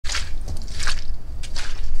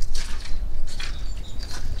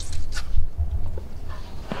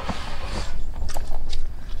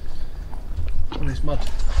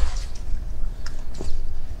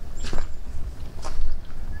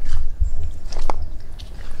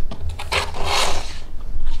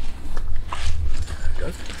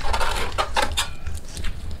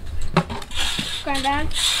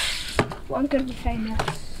Dad, what I'm going to be famous.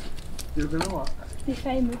 You're going to what? Be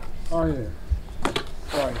famous. Oh yeah.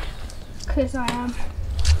 Why? Because I am.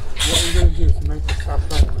 What are you going to do to make yourself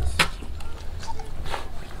famous?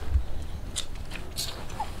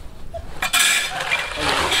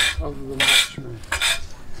 Other than watch me.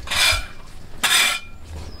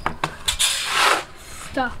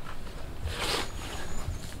 Stuff.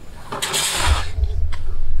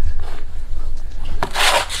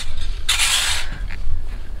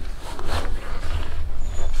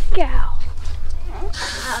 Go.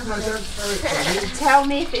 No, don't Tell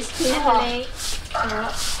me if it's too hot.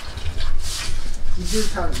 You do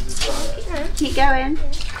tell me as well. Keep going.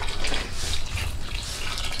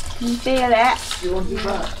 You feel it. You want it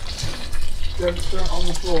back? Don't start on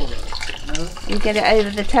the floor though. No? You get it over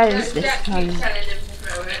the toes this time.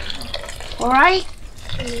 Alright?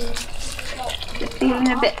 Just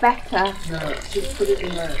feeling a bit better. No, just put it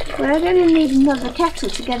in there. Well, I'd only need another kettle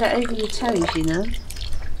to get it over your toes, you know.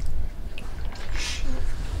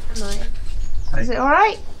 Is it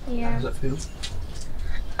alright? Yeah. How does that feel?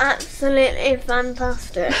 Absolutely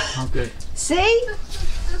fantastic. Oh, good. See?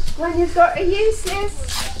 When you've got a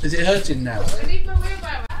useless. Is it hurting now? Do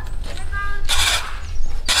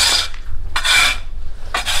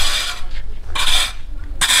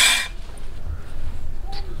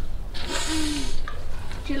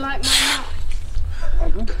you like my mouth?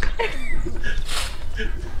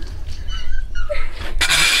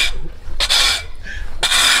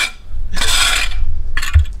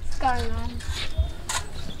 What's going on?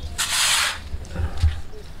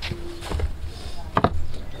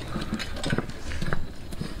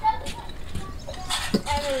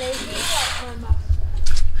 Emily, do you like my mouth?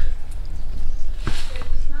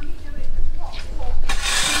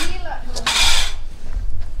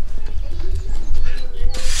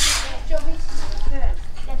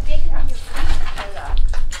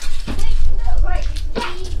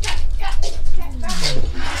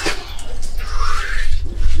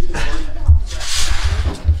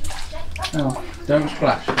 No, don't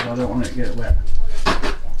splash because I don't want it to get wet.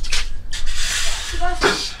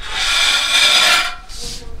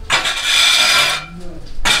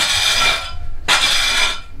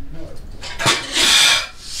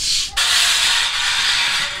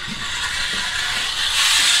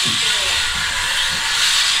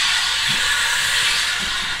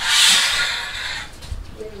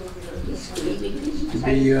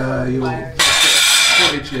 Be your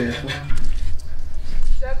footage here.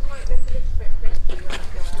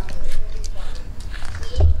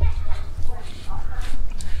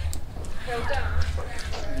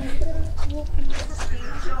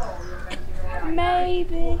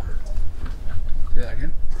 Maybe. Do that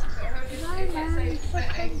again.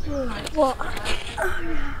 What? Oh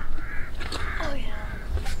yeah.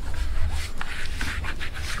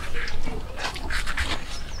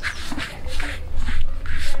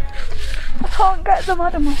 I can't get the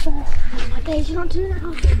mud on my face. Oh my days, you're not doing that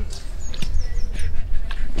often.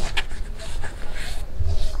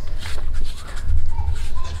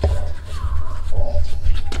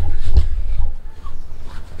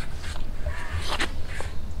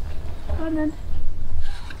 Go on then.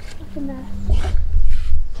 Look in there.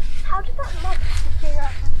 How did that mud disappear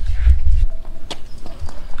out?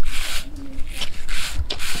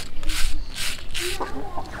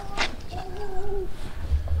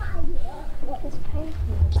 What is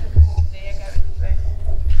painful?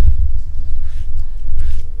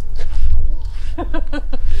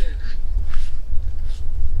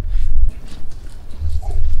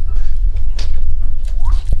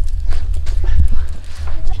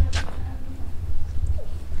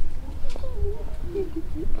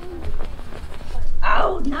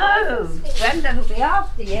 Oh no! Brenda will be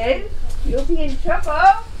after you. You'll be in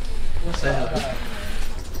trouble. Say hello.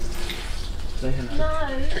 Say hello.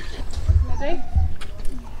 No. Ready?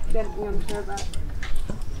 Gently onto her back.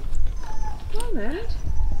 Come on then.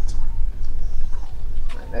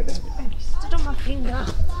 Stood on my finger.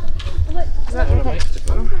 Look, Is that I'm right?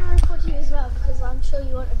 going to record you as well because I'm sure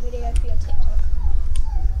you want a video for your TikTok.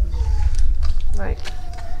 Right.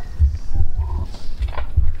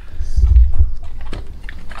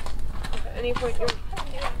 At any point you're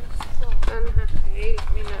unhappy,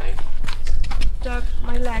 let me know. Doug,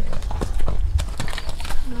 my leg.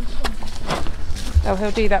 Oh,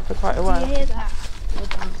 he'll do that for quite a Do while. you hear that?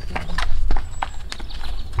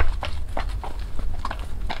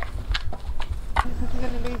 You're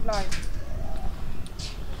going to leave light.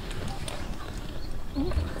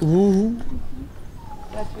 Ooh.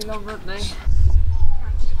 They're too long, aren't they?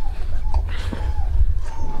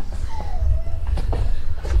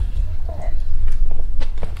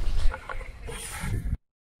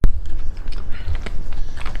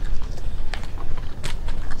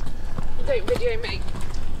 Don't video me.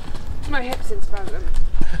 My hips in spasm.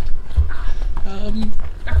 I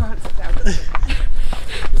can't sit down.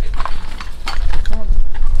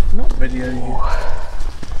 Not video you.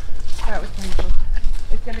 That was painful.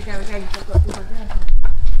 It's going to go again because I've got to do my hair.